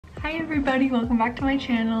Hi everybody, welcome back to my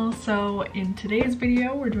channel. So in today's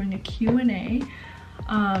video we're doing a Q&A.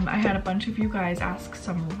 I had a bunch of you guys ask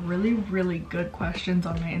some really good questions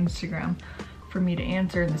on my Instagram for me to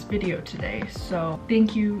answer in this video today. So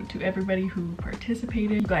thank you to everybody who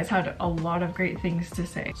participated. You guys had a lot of great things to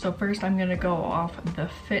say. So first I'm gonna go off the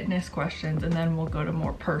fitness questions and then we'll go to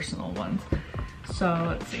more personal ones. So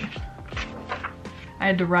let's see. I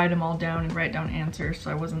had to write them all down and write down answers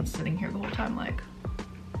so I wasn't sitting here the whole time like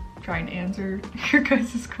trying to answer your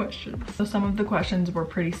guys' questions. So some of the questions were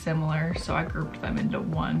pretty similar, so I grouped them into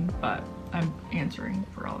one, but I'm answering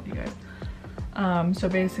for all of you guys. So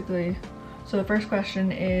basically, the first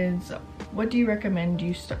question is, what do you recommend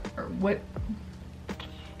you start, or what?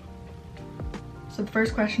 So the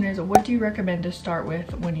first question is, what do you recommend to start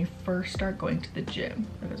with when you first start going to the gym?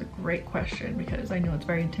 That was a great question because I know it's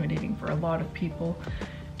very intimidating for a lot of people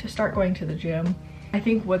to start going to the gym. I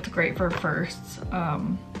think what's great for firsts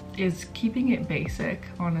is keeping it basic,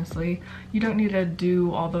 honestly. You don't need to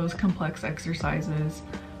do all those complex exercises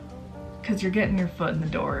because you're getting your foot in the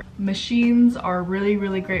door. Machines are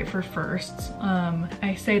really great for firsts.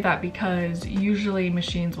 I say that because usually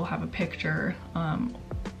machines will have a picture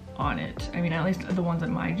on it. I mean, at least the ones at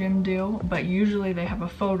my gym do, but usually they have a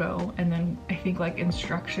photo and then I think like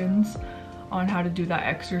instructions on how to do that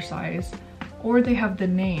exercise, or they have the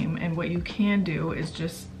name, and what you can do is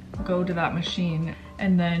just go to that machine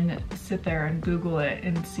and then sit there and Google it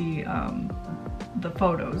and see the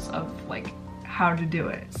photos of like how to do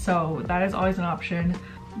it. So that is always an option.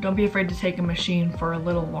 Don't be afraid to take a machine for a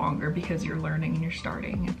little longer because you're learning and you're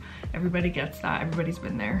starting, and everybody gets that. Everybody's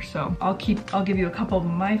been there. So I'll give you a couple of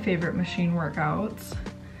my favorite machine workouts.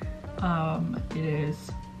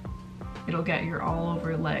 It'll get your all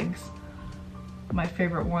over legs. My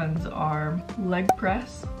favorite ones are leg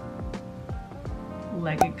press,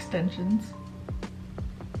 leg extensions,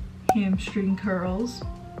 hamstring curls,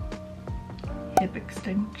 hip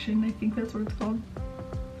extension, I think that's what it's called,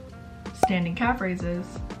 standing calf raises,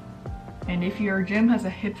 and if your gym has a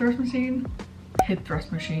hip thrust machine,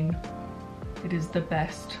 it is the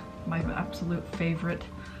best, my absolute favorite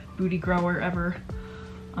booty grower ever.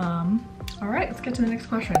 All right, let's get to the next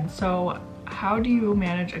question. So how do you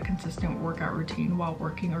manage a consistent workout routine while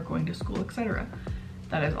working or going to school, etc.?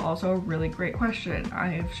 That is also a really great question. I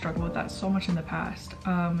have struggled with that so much in the past.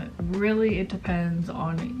 Really, it depends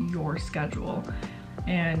on your schedule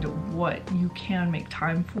and what you can make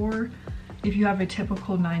time for. If you have a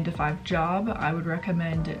typical 9-to-5 job, I would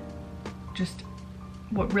recommend just,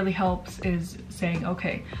 what really helps is saying,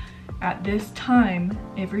 okay, at this time,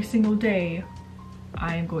 every single day,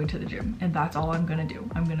 I am going to the gym and that's all I'm gonna do.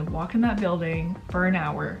 I'm gonna walk in that building for an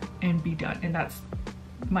hour and be done, and that's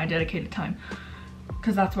my dedicated time,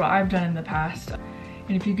 because that's what I've done in the past.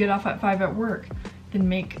 And if you get off at 5 at work, then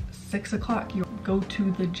make 6 o'clock you go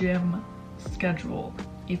to the gym schedule.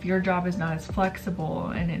 If your job is not as flexible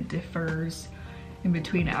and it differs in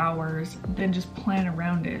between hours, then just plan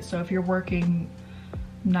around it. So if you're working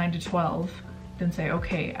 9 to 12, then say,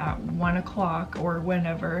 okay, at 1 o'clock or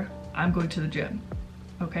whenever, I'm going to the gym,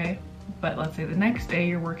 okay? But let's say the next day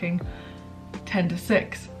you're working 10 to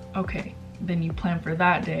 6, okay, then you plan for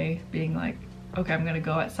that day being like, okay, I'm gonna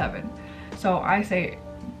go at 7. So I say,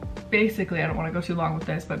 basically, I don't wanna go too long with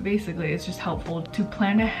this, but basically it's just helpful to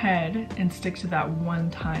plan ahead and stick to that one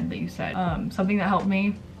time that you said. Something that helped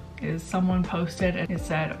me is someone posted and it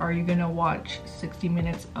said, are you gonna watch 60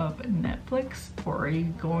 minutes of Netflix or are you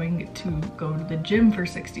going to go to the gym for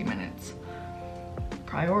 60 minutes?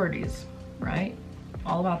 Priorities, right?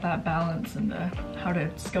 All about that balance and how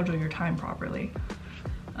to schedule your time properly.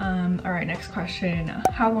 All right, next question.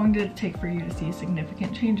 How long did it take for you to see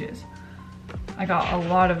significant changes? I got a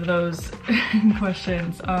lot of those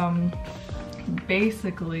questions.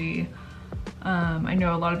 Basically, I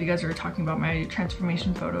know a lot of you guys are talking about my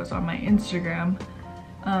transformation photos on my Instagram,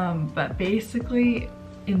 but basically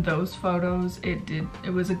in those photos, it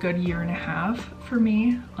was a good 1.5 years for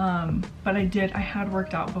me. But I had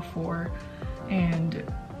worked out before, and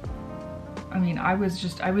I mean, I was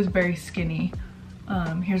very skinny.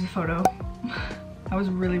 Here's a photo. I was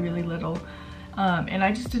really little, and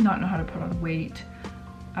I just did not know how to put on weight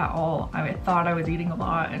at all. I thought I was eating a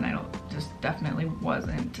lot, and I just definitely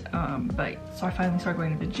wasn't. But so I finally started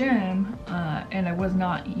going to the gym, and I was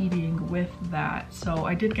not eating with that. So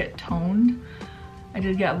I did get toned. I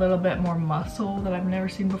did get a little bit more muscle that I've never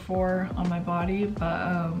seen before on my body,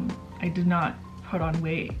 but I did not put on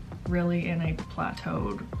weight really, and I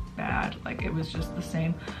plateaued bad. Like, it was just the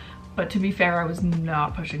same. But to be fair, I was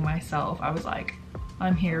not pushing myself. I was like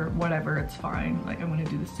I'm here, whatever, it's fine. Like, I'm gonna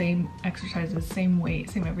do the same exercises, same weight,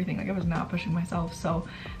 same everything. Like, I was not pushing myself, so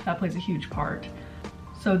that plays a huge part.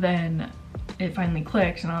 So then it finally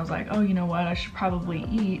clicked and I was like, oh, you know what, I should probably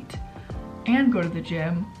eat and go to the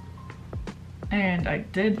gym. And I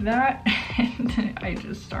did that and I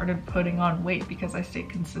just started putting on weight because I stayed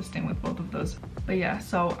consistent with both of those. But yeah,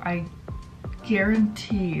 so I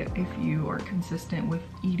guarantee if you are consistent with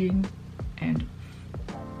eating and,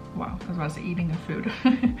 wow, I was about to say eating and food.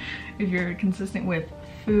 If you're consistent with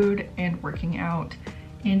food and working out,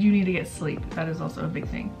 and you need to get sleep, that is also a big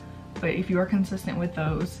thing. But if you are consistent with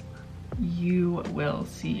those, you will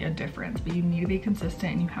see a difference. But you need to be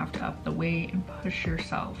consistent and you have to up the weight and push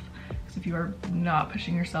yourself. Because if you are not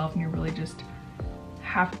pushing yourself and you're really just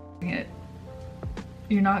half-ing it,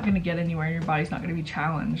 you're not going to get anywhere and your body's not going to be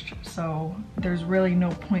challenged. So there's really no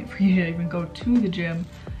point for you to even go to the gym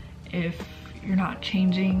if you're not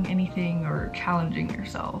changing anything or challenging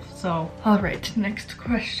yourself. So, all right, next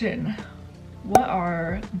question. What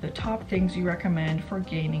are the top things you recommend for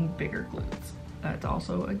gaining bigger glutes? That's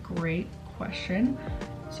also a great question.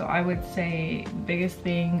 So I would say the biggest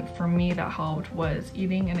thing for me that helped was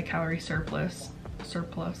eating in a calorie surplus.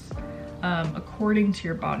 According to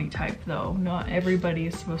your body type though, not everybody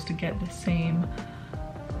is supposed to get the same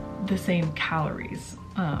calories.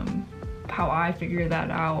 How I figure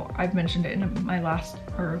that out, I've mentioned it in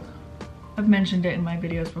I've mentioned it in my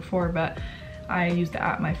videos before, but I use the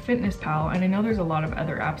app MyFitnessPal, and I know there's a lot of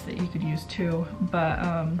other apps that you could use too,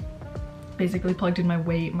 but basically plugged in my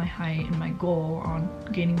weight, my height, and my goal on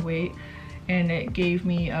gaining weight, and it gave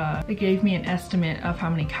me an estimate of how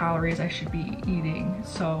many calories I should be eating.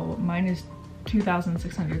 So mine is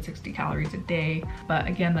 2,660 calories a day, but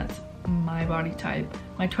again, that's my body type.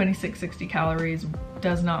 My 2660 calories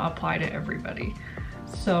does not apply to everybody.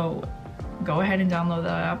 So go ahead and download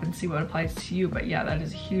that app and see what applies to you. But yeah, that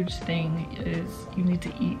is a huge thing, is you need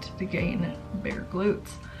to eat to gain bigger glutes.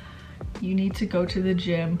 You need to go to the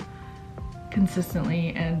gym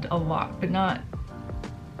consistently and a lot, but not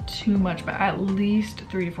too much, but at least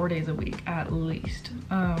 3 to 4 days a week, at least.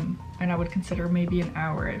 And I would consider maybe an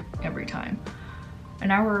hour every time. An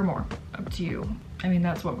hour or more, up to you. I mean,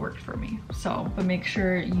 that's what worked for me. So, but make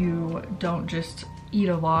sure you don't just eat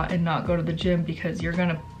a lot and not go to the gym, because you're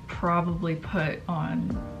gonna probably put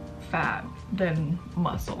on fat than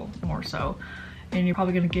muscle, more so. And you're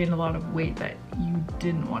probably gonna gain a lot of weight that you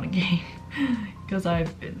didn't want to gain, because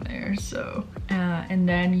I've been there. So and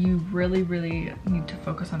then you really need to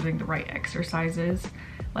focus on doing the right exercises,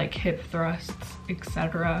 like hip thrusts,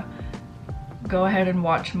 etc. Go ahead and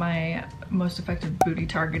watch my most effective booty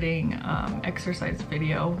targeting exercise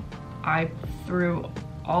video. I threw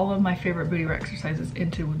all of my favorite booty exercises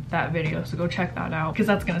into that video, so go check that out, because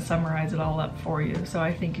that's gonna summarize it all up for you. So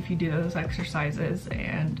I think if you do those exercises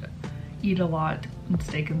and eat a lot and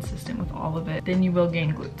stay consistent with all of it, then you will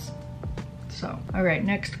gain glutes. So, all right,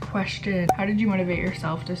 next question. How did you motivate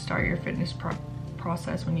yourself to start your fitness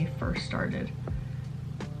process when you first started?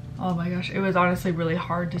 Oh my gosh, it was honestly really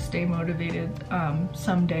hard to stay motivated.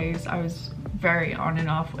 Some days I was very on and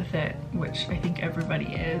off with it, which I think everybody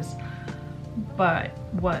is. But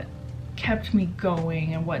what kept me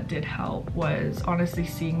going and what did help was honestly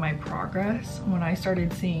seeing my progress. When I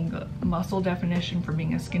started seeing muscle definition for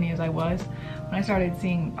being as skinny as I was, when I started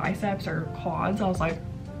seeing biceps or quads, I was like,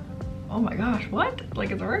 oh my gosh, what?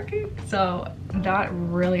 Like, it's working? So that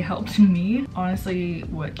really helped me. Honestly,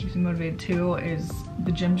 what keeps me motivated too is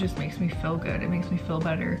the gym just makes me feel good. It makes me feel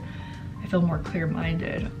better. I feel more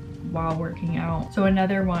clear-minded while working out. So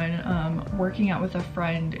another one, working out with a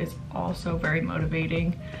friend is also very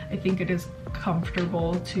motivating. I think it is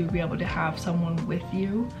comfortable to be able to have someone with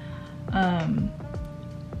you.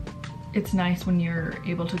 It's nice when you're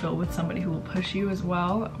able to go with somebody who will push you as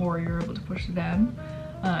well, or you're able to push them.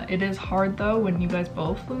 It is hard though when you guys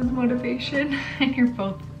both lose motivation and you're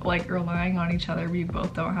both like relying on each other, but you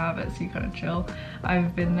both don't have it, so you kind of chill.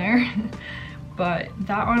 I've been there. But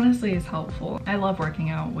that honestly is helpful. I love working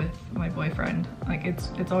out with my boyfriend. Like,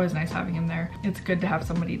 it's always nice having him there. It's good to have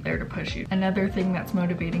somebody there to push you. Another thing that's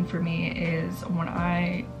motivating for me is when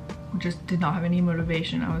I just did not have any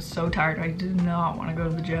motivation. I was so tired. I did not want to go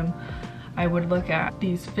to the gym. I would look at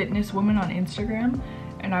these fitness women on Instagram,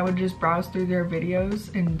 and I would just browse through their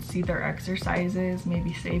videos and see their exercises,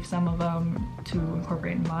 maybe save some of them to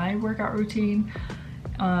incorporate in my workout routine.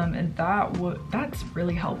 And that's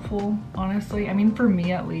really helpful, honestly. I mean, for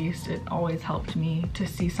me at least, it always helped me to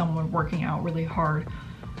see someone working out really hard,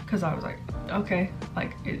 because I was like, okay,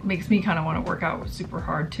 like, it makes me kind of want to work out super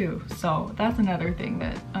hard too. So that's another thing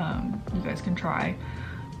that you guys can try.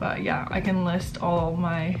 But yeah, I can list all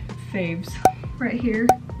my faves right here.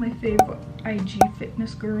 My fave IG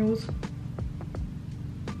fitness girls.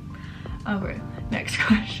 Okay, next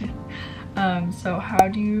question. So how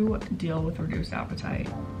do you deal with reduced appetite?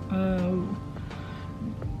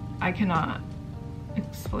 I cannot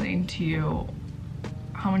explain to you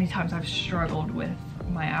how many times I've struggled with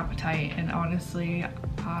my appetite, and honestly,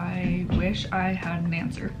 I wish I had an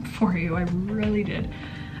answer for you. I really did.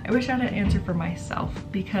 I wish I had an answer for myself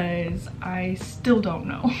because I still don't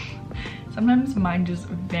know. Sometimes mine just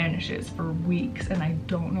vanishes for weeks and I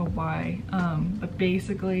don't know why. But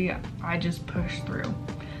basically, I just push through.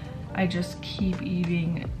 I just keep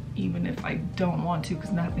eating even if I don't want to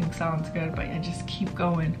because nothing sounds good, but I just keep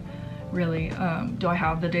going, really. Do I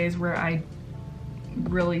have the days where I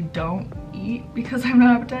really don't eat because I have no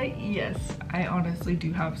appetite? Yes, I honestly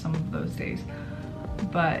do have some of those days.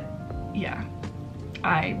 But yeah,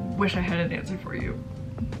 I wish I had an answer for you.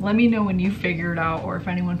 Let me know when you figure it out, or if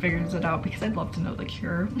anyone figures it out, because I'd love to know the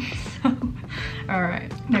cure. All right,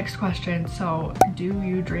 next question. So do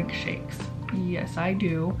you drink shakes? Yes, I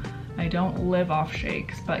do. I don't live off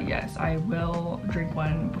shakes, but yes, I will drink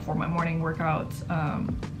one before my morning workouts,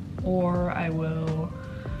 or I will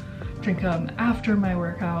drink them after my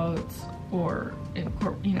workouts, or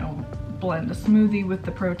you know, blend a smoothie with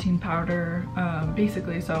the protein powder.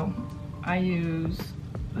 Basically, so I use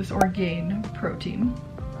this Orgain protein.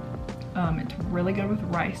 It's really good with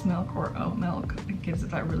rice milk or oat milk. It gives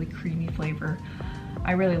it that really creamy flavor.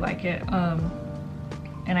 I really like it.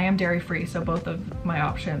 And I am dairy free, so both of my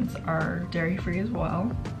options are dairy free as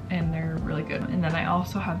well, and they're really good. And then I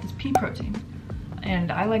also have this pea protein,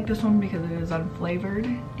 and I like this one because it is unflavored,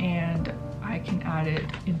 and I can add it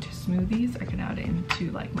into smoothies. I can add it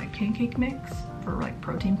into like my pancake mix for like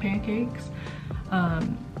protein pancakes.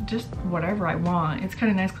 Just whatever I want. It's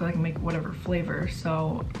kind of nice because I can make whatever flavor,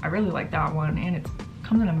 so I really like that one, and it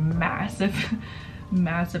comes in a massive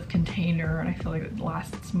container, and I feel like it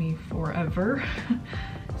lasts me forever.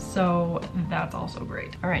 So that's also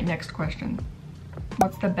great. All right, next question.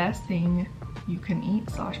 What's the best thing you can eat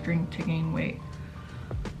 / drink to gain weight?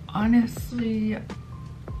 Honestly,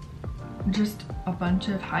 just a bunch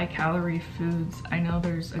of high calorie foods. I know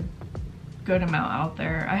there's a good amount out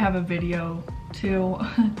there. I have a video too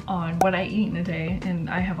on what I eat in a day, and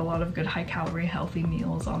I have a lot of good high calorie healthy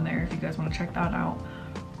meals on there if you guys want to check that out.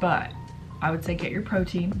 But I would say get your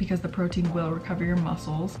protein, because the protein will recover your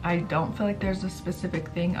muscles. I don't feel like there's a specific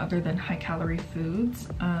thing other than high calorie foods,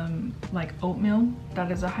 like oatmeal. That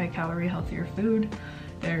is a high calorie healthier food.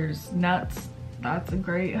 There's nuts. That's a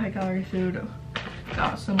great high calorie food.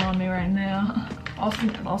 Got some on me right now.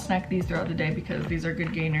 I'll snack these throughout the day because these are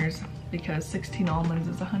good gainers, because 16 almonds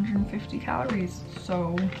is 150 calories.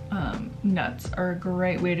 So nuts are a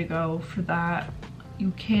great way to go for that.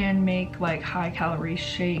 You can make like high calorie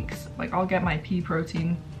shakes. Like I'll get my pea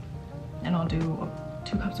protein and I'll do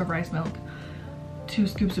 2 cups of rice milk, 2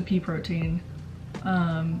 scoops of pea protein,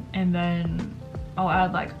 and then I'll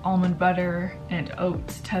add like almond butter and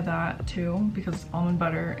oats to that too, because almond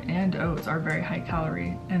butter and oats are very high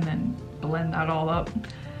calorie, and then blend that all up.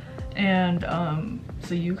 And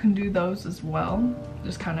so you can do those as well.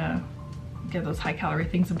 Just kind of get those high calorie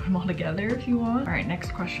things and put them all together if you want. All right,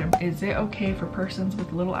 next question. Is it okay for persons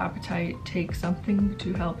with little appetite take something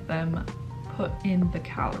to help them put in the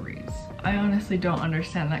calories? I honestly don't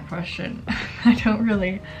understand that question. I don't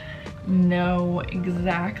really know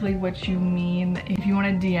exactly what you mean. If you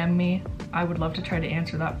want to DM me, I would love to try to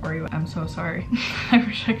answer that for you. I'm so sorry. I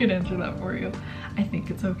wish I could answer that for you. I think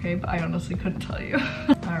it's okay, but I honestly couldn't tell you.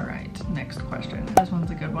 All right, next question. This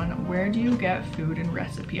one's a good one. Where do you get food and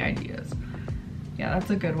recipe ideas? Yeah,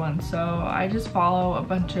 that's a good one. So I just follow a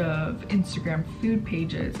bunch of Instagram food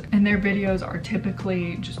pages, and their videos are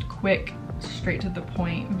typically just quick, straight to the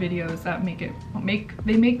point videos that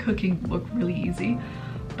make cooking look really easy.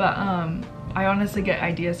 But I honestly get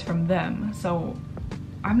ideas from them. So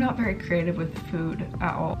I'm not very creative with food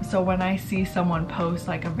at all. So when I see someone post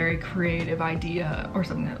like a very creative idea or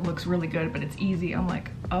something that looks really good but it's easy, I'm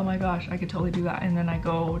like, oh my gosh, I could totally do that. And then I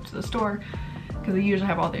go to the store, because they usually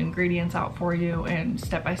have all the ingredients out for you and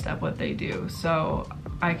step by step what they do. So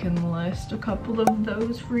I can list a couple of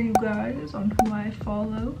those for you guys on who I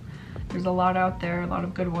follow. There's a lot out there, a lot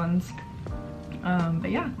of good ones. But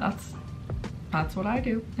yeah, that's what I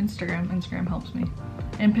do. Instagram helps me.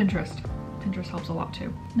 And Pinterest helps a lot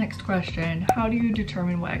too. Next question. How do you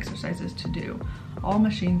determine what exercises to do? All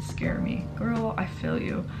machines scare me. Girl, I feel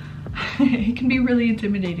you. It can be really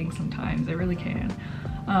intimidating sometimes. It really can.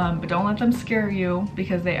 But don't let them scare you,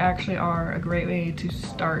 because they actually are a great way to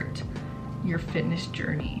start your fitness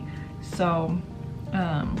journey. So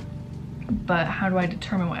But how do I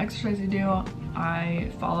determine what exercise to do? I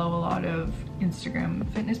follow a lot of Instagram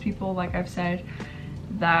fitness people, like I've said.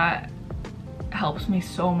 That helps me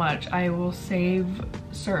so much. I will save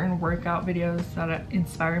certain workout videos that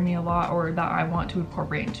inspire me a lot or that I want to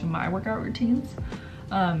incorporate into my workout routines.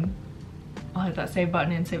 I'll hit that save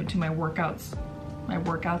button and save it to my workouts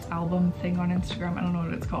album thing on Instagram. I don't know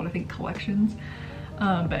what it's called, I think collections.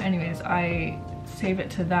 But anyways, I save it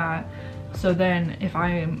to that. So then if I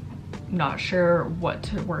am not sure what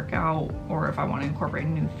to work out or if I want to incorporate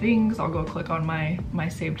new things, I'll go click on my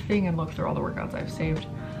saved thing and look through all the workouts I've saved.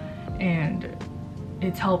 And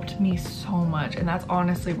it's helped me so much, and that's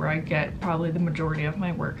honestly where I get probably the majority of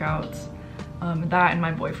my workouts. That and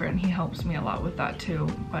my boyfriend, he helps me a lot with that too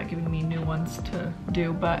by giving me new ones to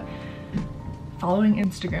do. But following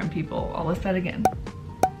Instagram people, I'll list that again,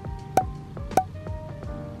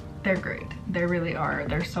 they're great. They really are.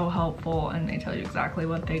 They're so helpful and they tell you exactly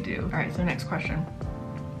what they do. All right, so next question.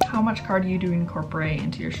 How much cardio do you incorporate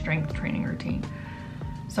into your strength training routine?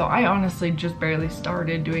 So I honestly just barely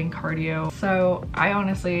started doing cardio. So I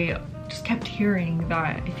honestly just kept hearing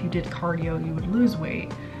that if you did cardio, you would lose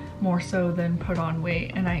weight more so than put on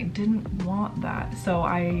weight. And I didn't want that. So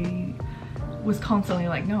I was constantly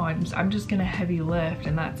like, no, I'm just gonna heavy lift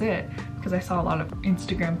and that's it. Because I saw a lot of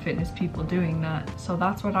Instagram fitness people doing that. So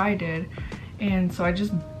that's what I did. And so I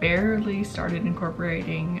just barely started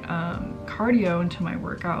incorporating cardio into my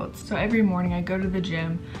workouts. So every morning I go to the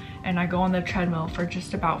gym and I go on the treadmill for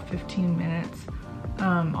just about 15 minutes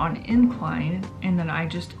on incline, and then I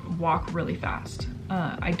just walk really fast.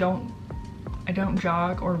 I don't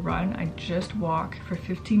jog or run, I just walk for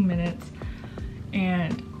 15 minutes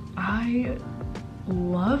and I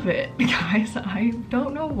love it, guys. I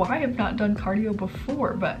don't know why I've not done cardio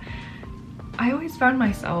before, but I always found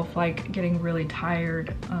myself like getting really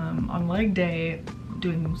tired on leg day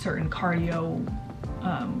doing certain cardio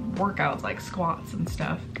workouts like squats and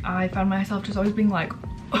stuff. I found myself just always being like,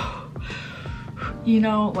 you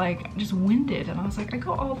know, like just winded, and I was like, I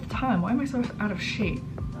go all the time, why am I so out of shape,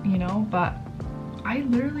 you know? But I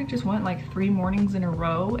literally just went like 3 mornings in a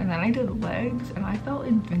row, and then I did legs and I felt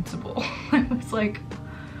invincible. I was like,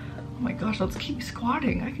 oh my gosh, let's keep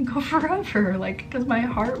squatting, I can go forever. Like, because my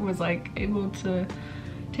heart was like able to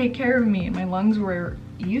take care of me and my lungs were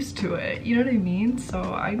used to it, you know what I mean? So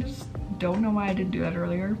I just don't know why I didn't do that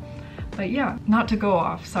earlier. But yeah, not to go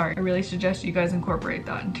off, sorry. I really suggest you guys incorporate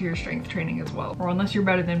that into your strength training as well, or unless you're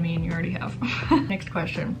better than me and you already have. Next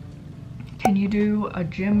question. Can you do a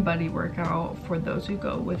gym buddy workout for those who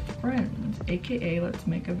go with friends? AKA, let's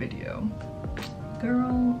make a video.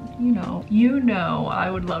 Girl, you know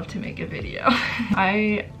I would love to make a video.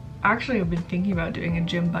 I actually have been thinking about doing a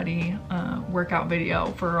gym buddy workout video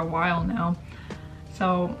for a while now.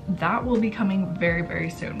 So that will be coming very, very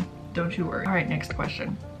soon. Don't you worry. All right, next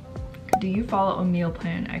question. Do you follow a meal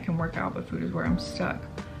plan? I can work out, but food is where I'm stuck.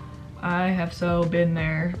 I have so been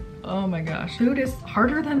there. Oh my gosh, food is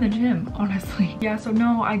harder than the gym, honestly. Yeah, so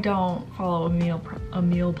no, I don't follow a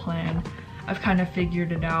meal plan. I've kind of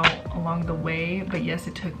figured it out along the way, but yes,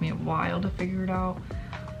 it took me a while to figure it out.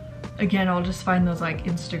 Again, I'll just find those like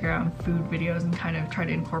Instagram food videos and kind of try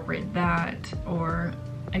to incorporate that, or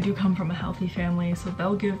I do come from a healthy family, so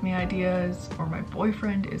they'll give me ideas, or my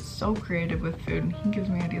boyfriend is so creative with food and he gives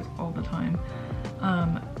me ideas all the time.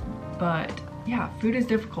 But yeah, food is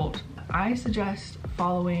difficult. I suggest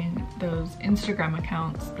following those Instagram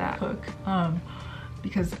accounts that cook,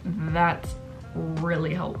 because that's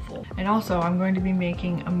really helpful. And also, I'm going to be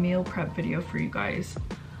making a meal prep video for you guys,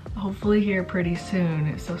 hopefully here pretty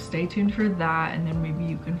soon, so stay tuned for that, and then maybe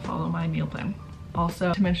you can follow my meal plan.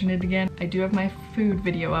 Also, to mention it again, I do have my food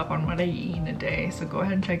video up on what I eat in a day, so go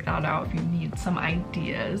ahead and check that out if you need some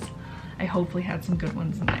ideas. I hopefully had some good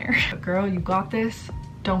ones in there. But girl, you got this.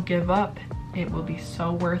 Don't give up. It will be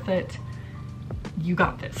so worth it. You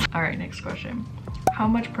got this. All right, next question. How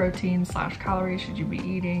much protein / calories should you be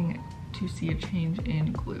eating to see a change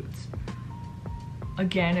in glutes?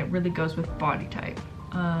 Again, it really goes with body type.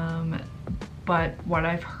 But what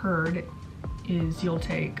I've heard is you'll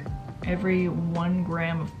take every 1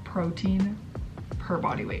 gram of protein per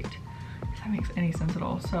body weight, if that makes any sense at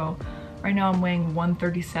all. So right now I'm weighing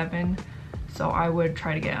 137, so I would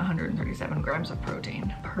try to get 137 grams of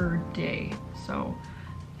protein per day. So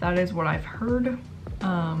that is what I've heard.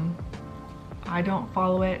 I don't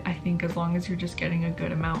follow it. I think as long as you're just getting a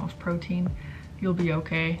good amount of protein, you'll be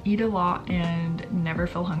okay. Eat a lot and never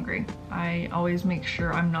feel hungry. I always make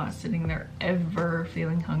sure I'm not sitting there ever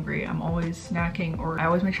feeling hungry. I'm always snacking, or I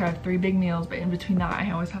always make sure I have 3 big meals, but in between that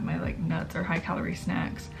I always have my like nuts or high calorie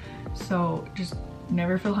snacks. So just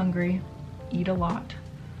never feel hungry, eat a lot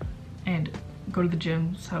and go to the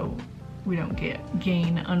gym so we don't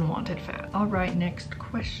gain unwanted fat. All right, next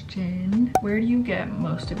question. Where do you get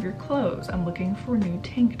most of your clothes? I'm looking for new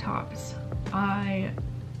tank tops. I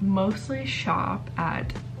mostly shop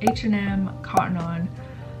at H&M, Cotton On,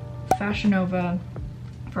 Fashion Nova,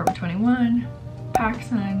 Forever 21,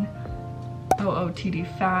 PacSun,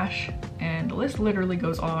 OOTD Fash, and the list literally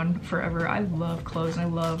goes on forever. I love clothes and I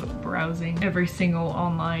love browsing every single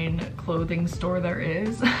online clothing store there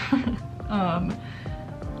is.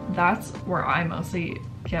 That's where I mostly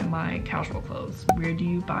get my casual clothes. Where do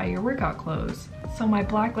you buy your workout clothes? So my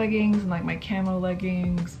black leggings and like my camo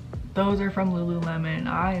leggings, those are from Lululemon.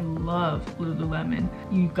 I love Lululemon.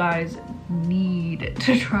 You guys need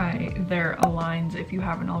to try their Aligns if you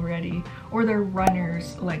haven't already. Or their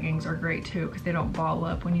runners leggings are great too because they don't ball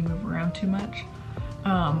up when you move around too much.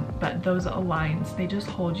 But those Aligns, they just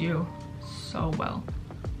hold you so well.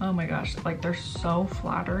 Oh my gosh, like they're so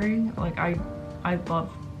flattering. Like I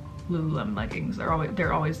love Lululemon leggings. They're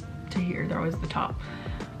always to here. They're always the top.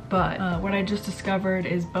 But what I just discovered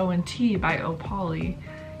is Bow and Tea by Opoly,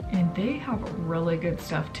 and they have really good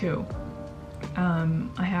stuff too.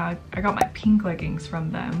 I got my pink leggings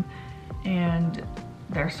from them, and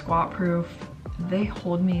they're squat proof. They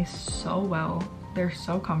hold me so well. They're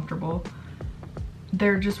so comfortable.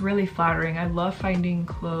 They're just really flattering. I love finding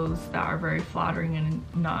clothes that are very flattering and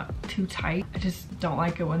not too tight. I just don't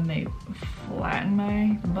like it when they flatten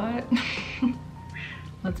my butt.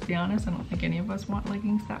 Let's be honest, I don't think any of us want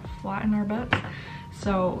leggings that flatten our butts.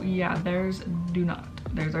 So yeah, theirs do not.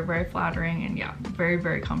 Theirs are very flattering and yeah, very,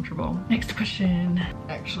 very comfortable. Next question.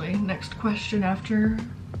 Actually, next question after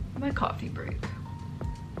my coffee break.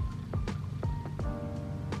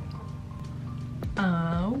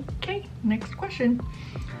 Okay, next question.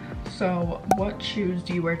 So what shoes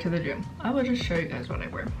do you wear to the gym? I will just show you guys what I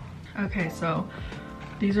wear. Okay, so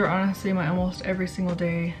these are honestly my almost every single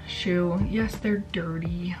day shoe. Yes, they're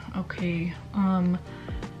dirty. Okay.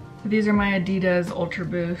 These are my Adidas Ultra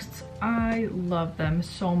Boosts. I love them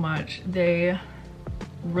so much. They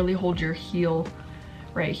really hold your heel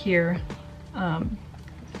right here. I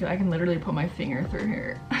can literally put my finger through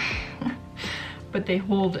here. But they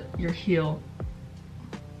hold your heel.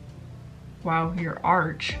 Wow, your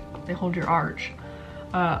arch. They hold your arch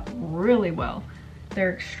really well.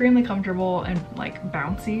 They're extremely comfortable and like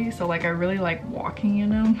bouncy, so like I really like walking in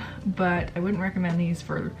them, but I wouldn't recommend these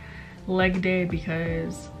for leg day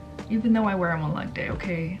because even though I wear them on leg day,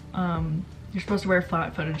 okay, you're supposed to wear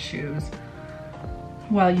flat-footed shoes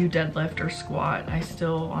while you deadlift or squat. I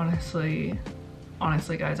still honestly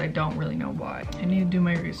guys, I don't really know why. I need to do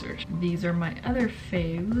my research. These are my other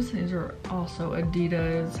faves. These are also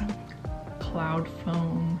Adidas Cloud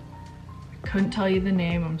Foam. I couldn't tell you the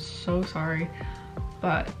name, I'm so sorry,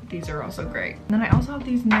 but these are also great. And then I also have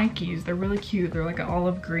these Nikes. They're really cute. They're like an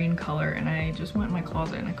olive green color, and I just went in my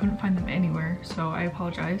closet and I couldn't find them anywhere, so I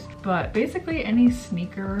apologize. But basically any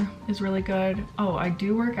sneaker is really good. Oh, I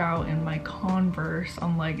do work out in my Converse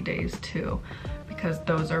on leg days too, because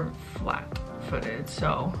those are flat-footed,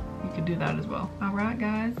 so you could do that as well. All right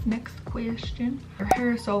guys, next question. Your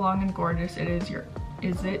hair is so long and gorgeous.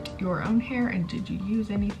 Is it your own hair, and did you use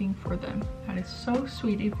anything for them? That is so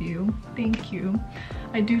sweet of you. Thank you.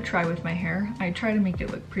 I do try with my hair. I try to make it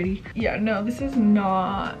look pretty. Yeah, no, this is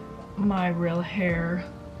not my real hair.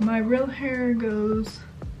 My real hair goes,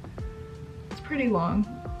 it's pretty long.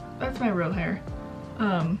 That's my real hair.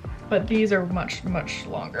 But these are much, much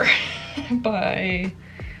longer by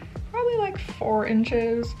probably like 4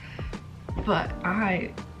 inches. But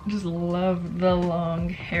I just love the long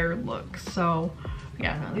hair look. So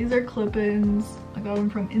yeah, no, these are clip-ins. I got them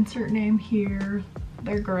from insert name here.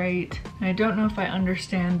 They're great. And I don't know if I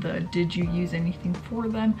understand the did you use anything for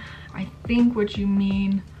them. I think what you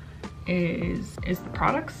mean is the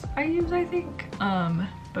products I use, I think.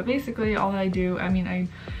 But basically all I do, I mean, I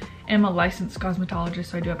am a licensed cosmetologist,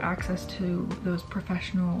 so I do have access to those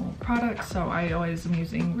professional products. So I always am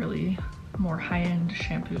using really more high-end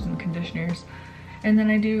shampoos and conditioners. And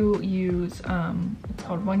then I do use, it's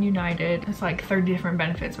called One United. It's like 30 different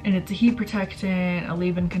benefits. And it's a heat protectant, a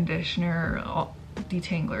leave-in conditioner,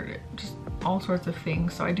 detangler, just all sorts of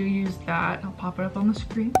things. So I do use that. I'll pop it up on the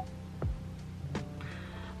screen.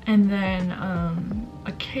 And then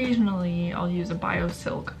occasionally I'll use a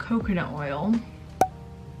BioSilk coconut oil.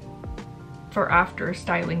 For after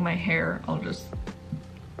styling my hair, I'll just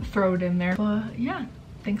throw it in there. But yeah,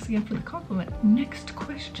 thanks again for the compliment. Next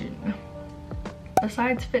question.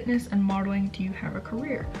 Besides fitness and modeling, do you have a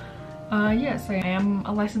career? Yes, I am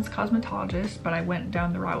a licensed cosmetologist, but I went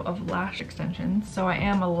down the route of lash extensions, so I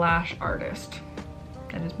am a lash artist.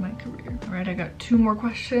 That is my career. All right, I got 2 more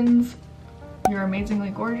questions. You're amazingly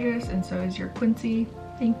gorgeous, and so is your Quincy.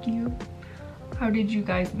 Thank you. How did you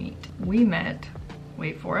guys meet? We met,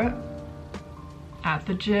 wait for it, at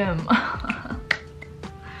the gym.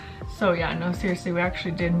 So yeah, no, seriously, we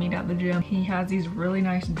actually did meet at the gym. He has these really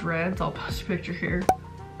nice dreads. I'll post a picture here.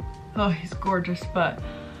 Oh, he's gorgeous, but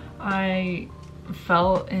I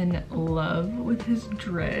fell in love with his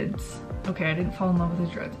dreads. Okay, I didn't fall in love with his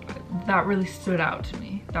dreads. That really stood out to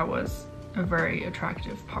me. That was a very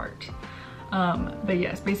attractive part. But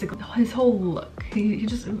yes, basically his whole look, he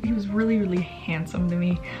was really handsome to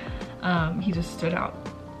me. He just stood out.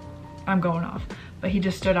 I'm going off, but he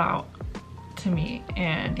just stood out to me.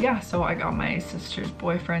 And yeah, so I got my sister's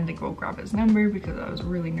boyfriend to go grab his number because I was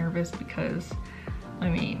really nervous because, I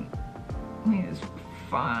mean, he's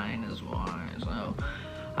fine as wine, so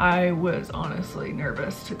I was honestly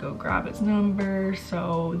nervous to go grab his number.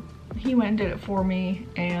 So he went and did it for me,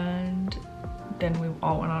 and then we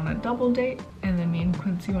all went on a double date, and then me and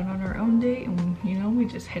Quincy went on our own date, and you know, we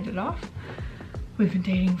just hit it off. We've been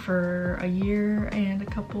dating for a year and a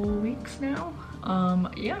couple weeks now.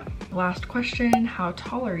 Yeah. Last question, how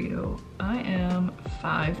tall are you? I am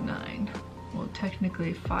 5'9". Well,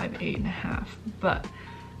 technically 5'8.5", but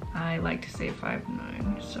I like to say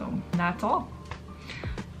 5'9", so that's all.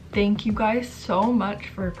 Thank you guys so much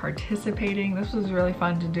for participating. This was really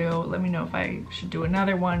fun to do. Let me know if I should do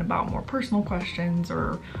another one about more personal questions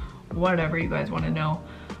or whatever you guys want to know.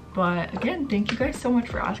 But again, thank you guys so much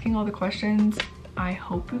for asking all the questions. I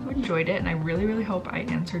hope you enjoyed it, and I really hope I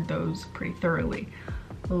answered those pretty thoroughly.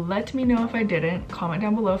 Let me know if I didn't. Comment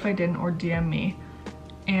down below if I didn't, or DM me,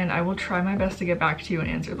 and I will try my best to get back to you and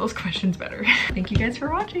answer those questions better. Thank you guys for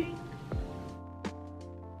watching.